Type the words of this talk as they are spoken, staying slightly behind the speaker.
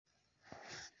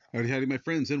Howdy, howdy, my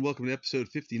friends, and welcome to episode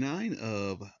 59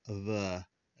 of the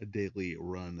daily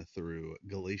run through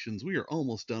Galatians. We are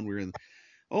almost done. We're in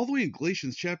all the way in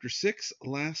Galatians chapter 6.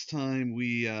 Last time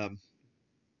we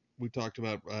talked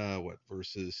about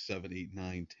verses 7, 8,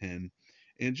 9, 10,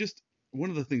 and just one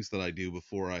of the things that I do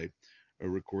before I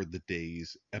record the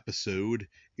day's episode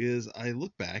is I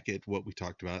look back at what we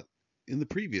talked about in the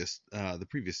previous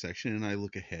section, and I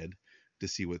look ahead to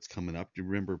see what's coming up. To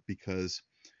remember, because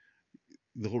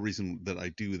the whole reason that I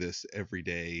do this every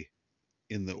day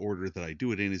in the order that I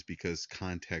do it in is because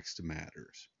context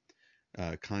matters.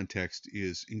 Context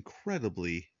is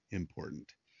incredibly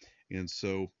important. And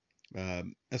so,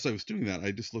 as I was doing that,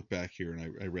 I just looked back here and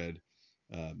I read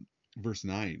verse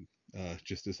 9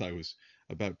 just as I was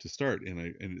about to start. And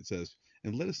it says,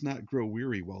 "And let us not grow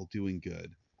weary while doing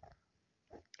good."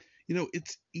 You know,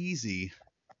 it's easy.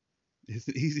 It's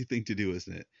an easy thing to do,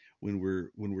 isn't it? When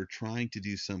we're trying to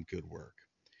do some good work,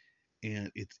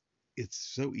 and it's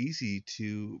so easy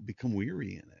to become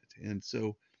weary in it. And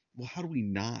so, well, how do we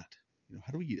not?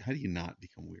 How do you not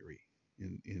become weary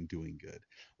in doing good?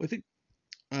 Well, I think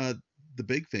uh, the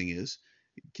big thing is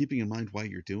keeping in mind why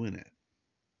you're doing it.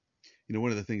 One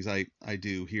of the things I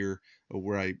do here,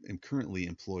 where I am currently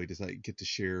employed, is I get to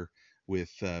share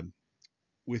with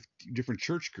with different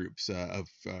church groups of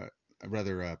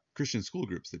rather Christian school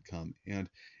groups that come,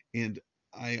 and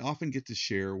I often get to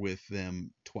share with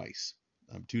them twice,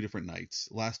 two different nights.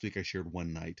 Last week I shared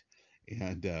one night,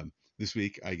 and this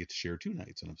week I get to share two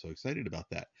nights, and I'm so excited about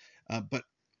that. But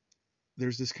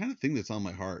there's this kind of thing that's on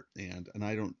my heart, and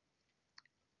I don't.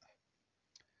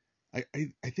 I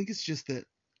think it's just that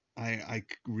I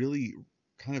really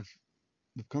kind of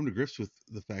have come to grips with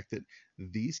the fact that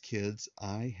these kids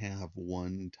I have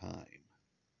one time,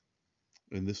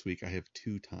 and this week I have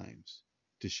two times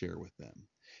to share with them.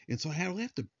 And so I really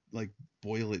have to like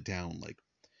boil it down. Like,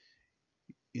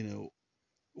 you know,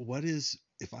 what is,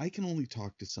 if I can only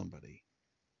talk to somebody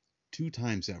two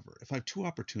times ever, if I have two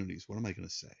opportunities, what am I going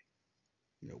to say?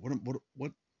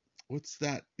 What's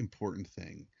that important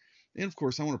thing? And of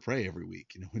course, I want to pray every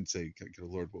week, and say,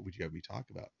 Lord, what would you have me talk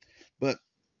about? But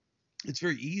it's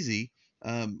very easy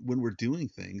when we're doing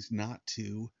things not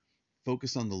to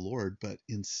focus on the Lord, but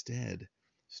instead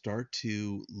start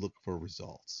to look for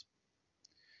results.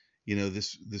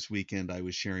 This weekend I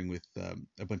was sharing with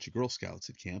a bunch of Girl Scouts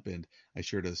at camp, and I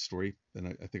shared a story, and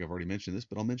I think I've already mentioned this,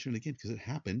 but I'll mention it again because it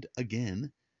happened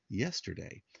again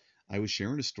yesterday. I was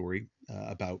sharing a story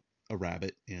about a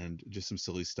rabbit and just some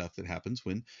silly stuff that happens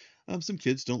when some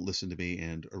kids don't listen to me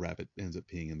and a rabbit ends up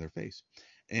peeing in their face.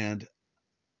 And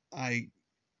I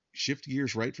shift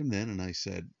gears right from then, and I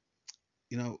said,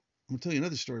 I'm gonna tell you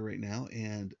another story right now.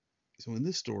 And so in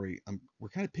this story, we're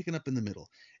kind of picking up in the middle.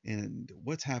 And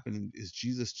what's happening is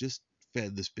Jesus just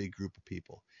fed this big group of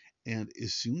people. And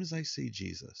as soon as I say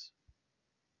Jesus,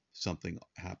 something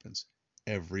happens.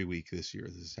 Every week this year,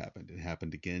 this has happened. It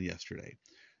happened again yesterday.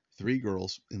 Three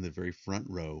girls in the very front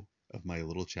row of my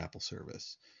little chapel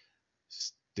service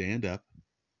stand up,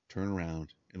 turn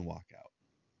around, and walk out.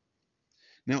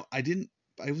 Now,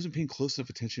 I wasn't paying close enough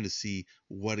attention to see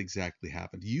what exactly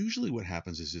happened. Usually what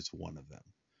happens is it's one of them.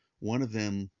 One of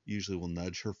them usually will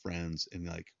nudge her friends and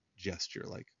like gesture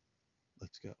like,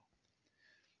 let's go.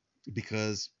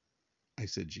 Because I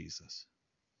said Jesus.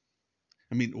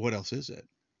 I mean, what else is it?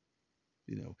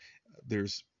 You know,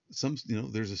 there's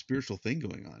there's a spiritual thing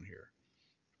going on here.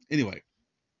 Anyway,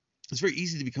 it's very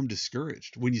easy to become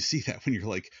discouraged when you see that, when you're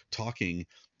like talking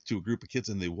to a group of kids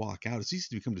and they walk out. It's easy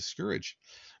to become discouraged.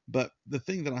 But the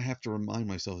thing that I have to remind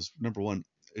myself is, number one,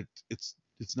 it's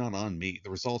not on me. The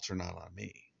results are not on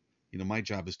me. My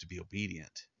job is to be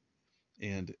obedient,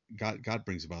 and God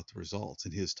brings about the results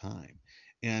in His time.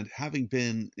 And having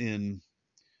been in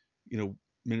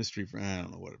ministry for, I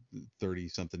don't know what, 30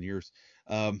 something years,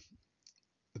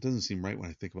 it doesn't seem right when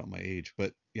I think about my age,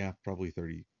 but yeah, probably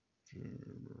 30.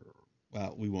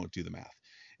 Well, we won't do the math.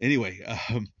 Anyway,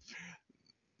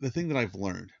 the thing that I've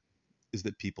learned is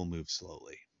that people move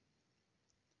slowly.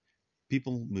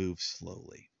 People move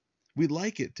slowly. We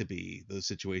like it to be those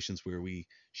situations where we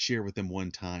share with them one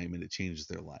time and it changes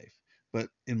their life. But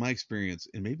in my experience,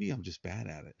 and maybe I'm just bad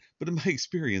at it, but in my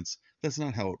experience, that's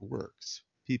not how it works.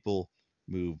 People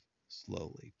move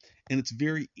slowly. And it's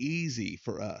very easy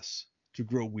for us to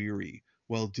grow weary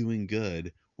while doing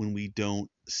good when we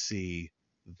don't see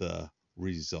the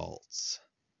results.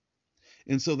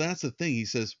 And so that's the thing. He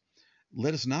says,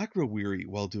 let us not grow weary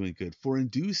while doing good, for in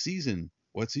due season,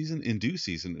 what season? In due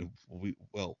season,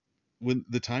 when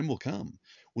the time will come,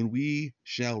 when we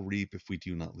shall reap if we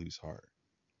do not lose heart.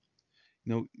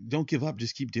 Don't give up.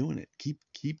 Just keep doing it.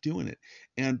 Keep doing it.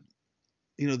 And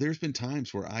there's been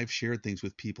times where I've shared things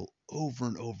with people over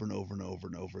and over and over and over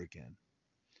and over again.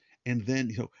 And then,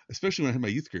 especially when I had my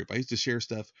youth group, I used to share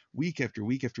stuff week after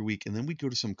week after week. And then we'd go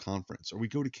to some conference or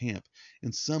we'd go to camp,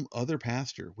 and some other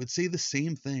pastor would say the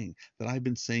same thing that I've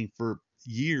been saying for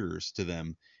years to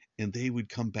them. And they would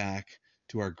come back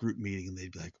to our group meeting and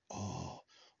they'd be like, oh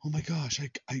my gosh,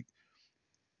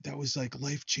 that was like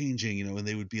life changing, and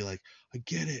they would be like, I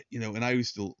get it, and I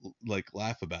used to like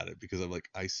laugh about it because I'm like,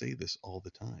 I say this all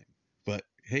the time, but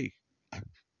hey, I,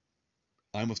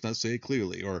 I must not say it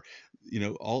clearly, or,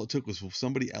 all it took was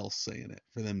somebody else saying it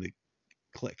for them to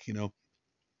click,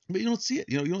 but you don't see it.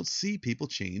 You don't see people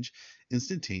change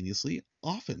instantaneously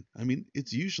often. I mean,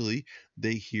 it's usually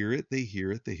they hear it, they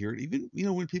hear it, they hear it. Even,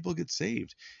 when people get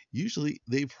saved, usually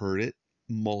they've heard it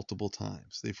multiple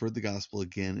times. They've heard the gospel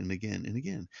again and again and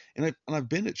again. And I've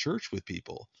been at church with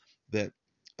people that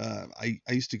I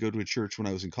used to go to a church when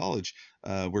I was in college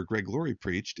where Greg Laurie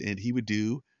preached, and he would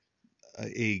do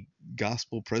a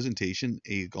gospel presentation,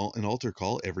 an altar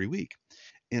call every week.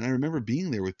 And I remember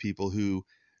being there with people who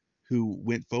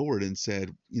went forward and said,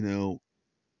 I knew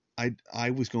I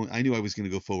was going to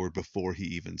go forward before he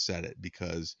even said it,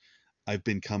 because I've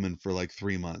been coming for like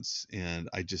 3 months and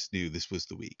I just knew this was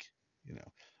the week, you know.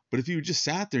 But if you just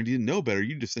sat there and you didn't know better,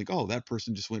 you just think, oh, that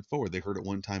person just went forward. They heard it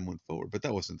one time, went forward. But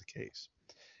that wasn't the case.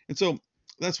 And so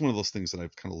that's one of those things that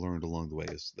I've kind of learned along the way,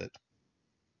 is that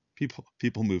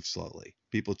people move slowly.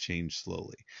 People change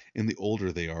slowly. And the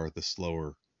older they are, the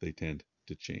slower they tend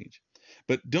to change.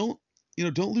 But don't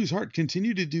lose heart.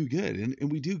 Continue to do good.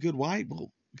 And we do good. Why?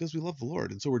 Well, because we love the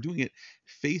Lord. And so we're doing it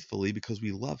faithfully because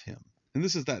we love him. And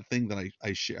this is that thing that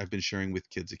I've been sharing with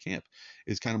kids at camp,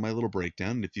 is kind of my little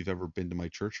breakdown. And if you've ever been to my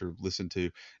church or listened to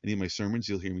any of my sermons,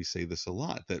 you'll hear me say this a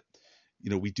lot, that,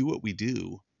 we do what we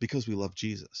do because we love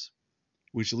Jesus,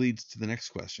 which leads to the next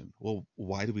question. Well,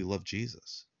 why do we love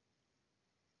Jesus?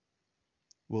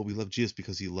 Well, we love Jesus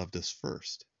because he loved us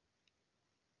first.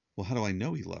 Well, how do I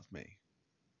know he loved me?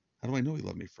 How do I know he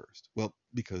loved me first? Well,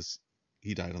 because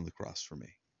he died on the cross for me.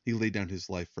 He laid down his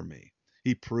life for me.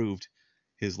 He proved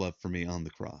his love for me on the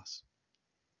cross.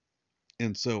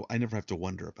 And so I never have to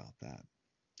wonder about that.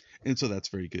 And so that's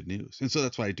very good news. And so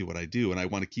that's why I do what I do. And I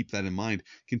want to keep that in mind,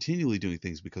 continually doing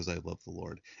things because I love the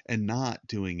Lord, and not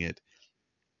doing it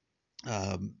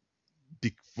um,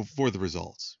 for the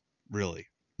results, really.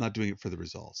 Not doing it for the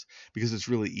results, because it's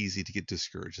really easy to get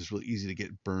discouraged. It's really easy to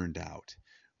get burned out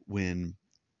when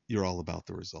you're all about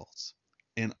the results.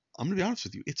 And I'm going to be honest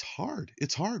with you, it's hard.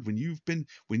 It's hard when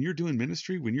you're doing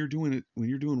ministry, when you're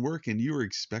doing work, and you're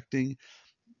expecting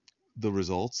the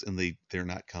results and they're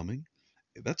not coming.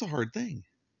 That's a hard thing.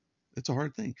 It's a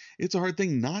hard thing. It's a hard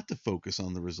thing not to focus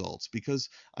on the results, because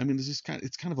I mean, it's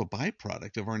kind of a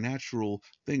byproduct of our natural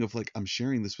thing of like, I'm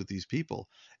sharing this with these people,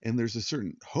 and there's a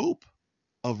certain hope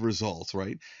of results,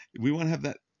 right? We want to have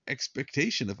that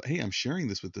expectation of, hey, I'm sharing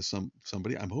this with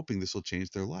somebody. I'm hoping this will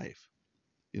change their life.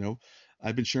 You know,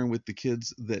 I've been sharing with the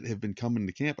kids that have been coming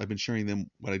to camp. I've been sharing them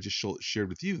what I just shared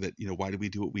with you, that, why do we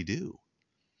do what we do?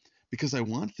 Because I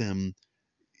want them,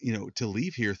 to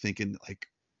leave here thinking like,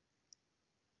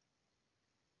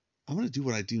 I'm going to do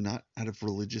what I do, not out of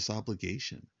religious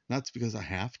obligation, not because I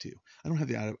have to. I don't have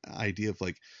the idea of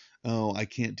like, oh, I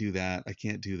can't do that. I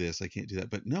can't do this. I can't do that.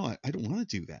 But no, I don't want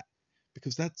to do that,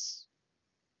 because that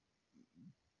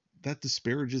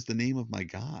disparages the name of my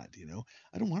God.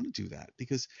 I don't want to do that,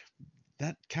 because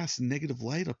that casts negative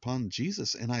light upon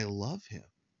Jesus, and I love him.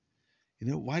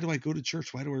 Why do I go to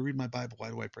church? Why do I read my Bible?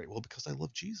 Why do I pray? Well, because I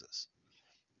love Jesus,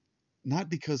 not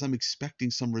because I'm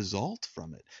expecting some result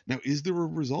from it. Now, is there a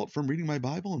result from reading my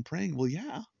Bible and praying? Well,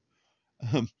 yeah.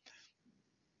 Um,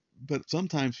 but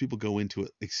sometimes people go into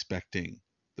it expecting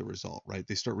the result, right?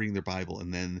 They start reading their Bible,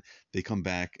 and then they come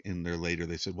back and they're later,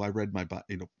 they said, well, I read my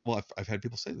Bible, well, I've had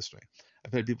people say this way.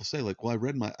 I've had people say like, well, I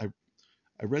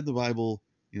read the Bible,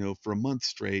 for a month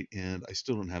straight, and I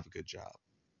still don't have a good job.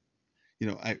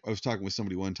 I was talking with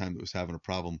somebody one time that was having a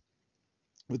problem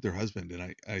with their husband.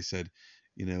 And I said,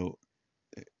 you know,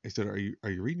 I said, are you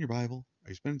reading your Bible? Are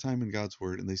you spending time in God's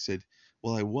word? And they said,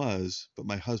 well, I was, but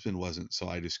my husband wasn't. So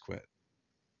I just quit.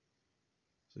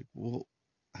 It's like, well,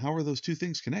 how are those two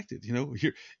things connected?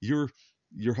 Your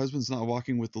your husband's not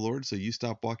walking with the Lord, so you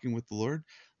stop walking with the Lord.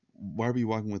 Why were you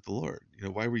walking with the Lord?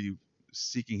 Why were you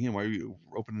seeking him? Why were you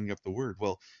opening up the word?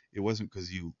 Well, it wasn't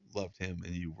because you loved him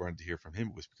and you wanted to hear from him.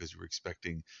 It was because you were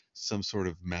expecting some sort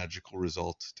of magical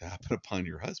result to happen upon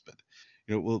your husband.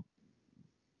 Well,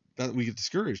 that we get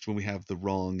discouraged when we have the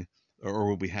wrong, or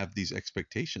when we have these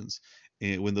expectations,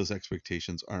 and when those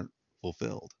expectations aren't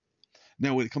fulfilled.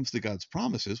 Now, when it comes to God's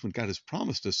promises, when God has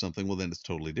promised us something, well, then it's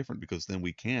totally different, because then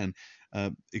we can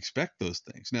expect those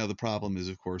things. Now, the problem is,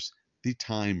 of course, the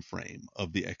time frame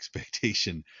of the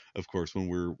expectation. Of course, when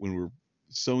we're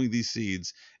sowing these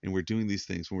seeds and we're doing these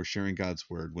things, when we're sharing God's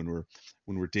word, when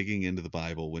we're digging into the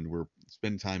Bible, when we're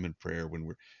spending time in prayer, when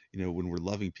we're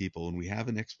loving people, and we have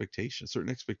an expectation, a certain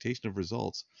expectation of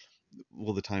results,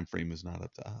 well, the time frame is not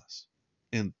up to us,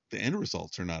 and the end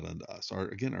results are not unto us.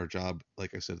 Our job,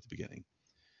 like I said at the beginning,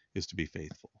 is to be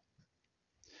faithful.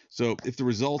 So if the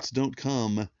results don't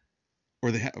come,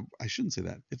 or I shouldn't say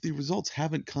that. If the results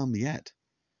haven't come yet,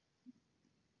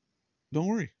 don't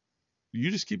worry. You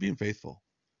just keep being faithful.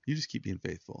 You just keep being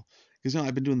faithful. Because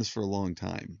I've been doing this for a long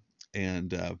time,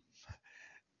 and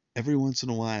every once in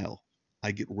a while,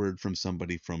 I get word from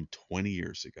somebody from 20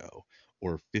 years ago,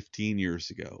 or 15 years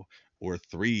ago, or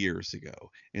 3 years ago,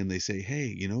 and they say,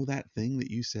 "Hey, that thing that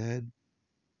you said,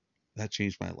 that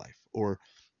changed my life." Or,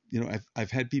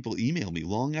 I've had people email me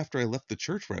long after I left the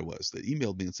church where I was, that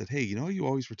emailed me and said, "Hey, you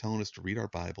always were telling us to read our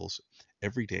Bibles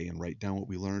every day and write down what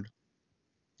we learned.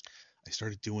 I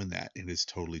started doing that, and it's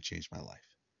totally changed my life."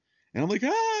 And I'm like,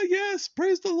 yes,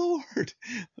 praise the Lord.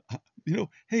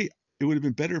 Hey, it would have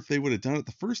been better if they would have done it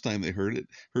the first time they heard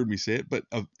me say it, but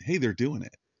hey, they're doing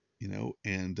it,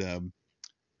 and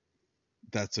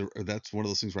that's one of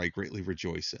those things where I greatly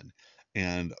rejoice in.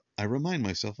 And I remind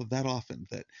myself of that often,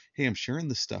 that, hey, I'm sharing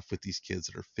this stuff with these kids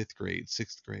that are 5th grade,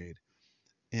 6th grade,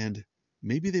 and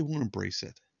maybe they won't embrace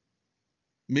it.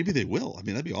 Maybe they will. I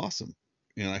mean, that'd be awesome.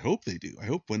 And I hope they do. I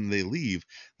hope when they leave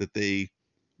that they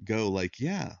go like,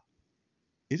 yeah,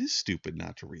 it is stupid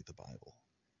not to read the Bible.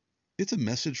 It's a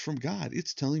message from God.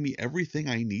 It's telling me everything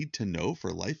I need to know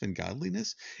for life and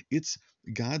godliness. It's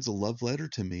God's love letter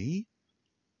to me.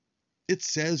 It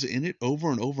says in it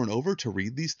over and over and over to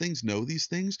read these things, know these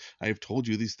things. I have told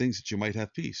you these things that you might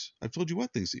have peace. I've told you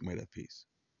what things that you might have peace.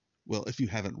 Well, if you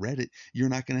haven't read it, you're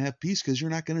not going to have peace, because you're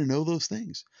not going to know those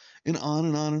things. And on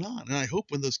and on and on. And I hope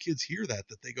when those kids hear that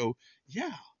they go,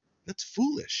 yeah, that's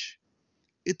foolish.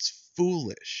 It's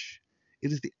foolish.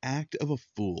 It is the act of a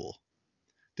fool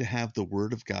to have the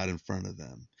word of God in front of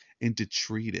them and to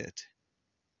treat it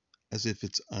as if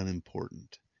it's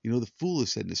unimportant. The fool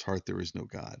has said in his heart, there is no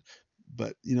God.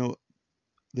 But,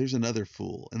 there's another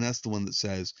fool, and that's the one that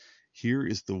says, here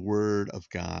is the word of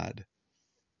God.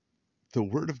 The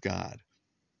word of God,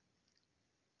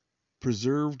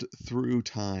 preserved through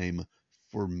time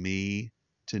for me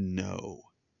to know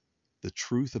the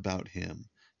truth about him,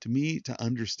 to me to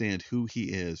understand who he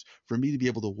is, for me to be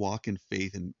able to walk in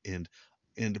faith and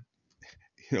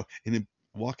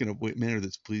walk in a manner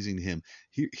that's pleasing to him.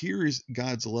 Here is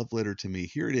God's love letter to me.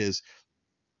 Here it is,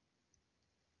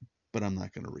 but I'm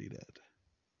not going to read it.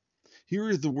 Here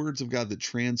are the words of God that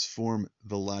transform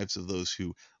the lives of those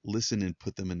who listen and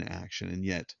put them into action. And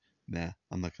yet,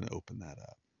 I'm not going to open that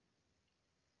up.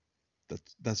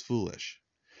 That's foolish.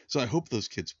 So I hope those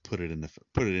kids put it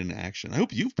into action. I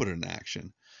hope you've put it into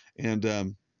action.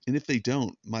 And if they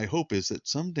don't, my hope is that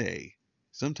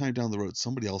sometime down the road,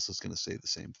 somebody else is going to say the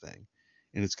same thing,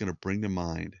 and it's going to bring to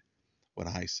mind what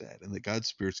I said, and that God's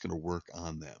Spirit's going to work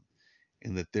on them,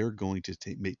 and that they're going to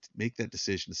make that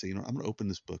decision to say, I'm going to open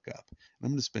this book up, and I'm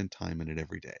going to spend time in it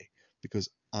every day, because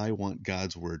I want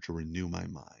God's word to renew my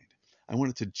mind. I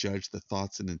want it to judge the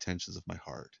thoughts and intentions of my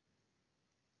heart.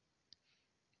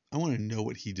 I want to know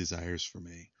what he desires for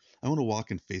me. I want to walk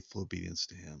in faithful obedience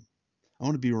to him. I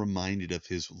want to be reminded of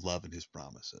his love and his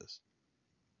promises.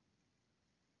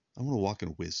 I want to walk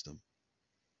in wisdom.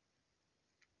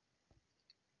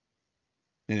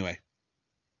 Anyway,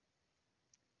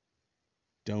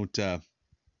 don't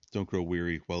grow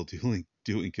weary while doing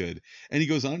good. And he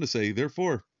goes on to say,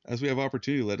 therefore, as we have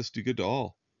opportunity, let us do good to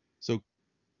all. So,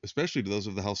 especially to those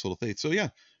of the household of faith. So yeah,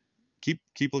 keep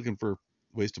looking for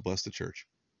ways to bless the church.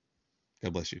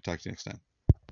 God bless you. Talk to you next time.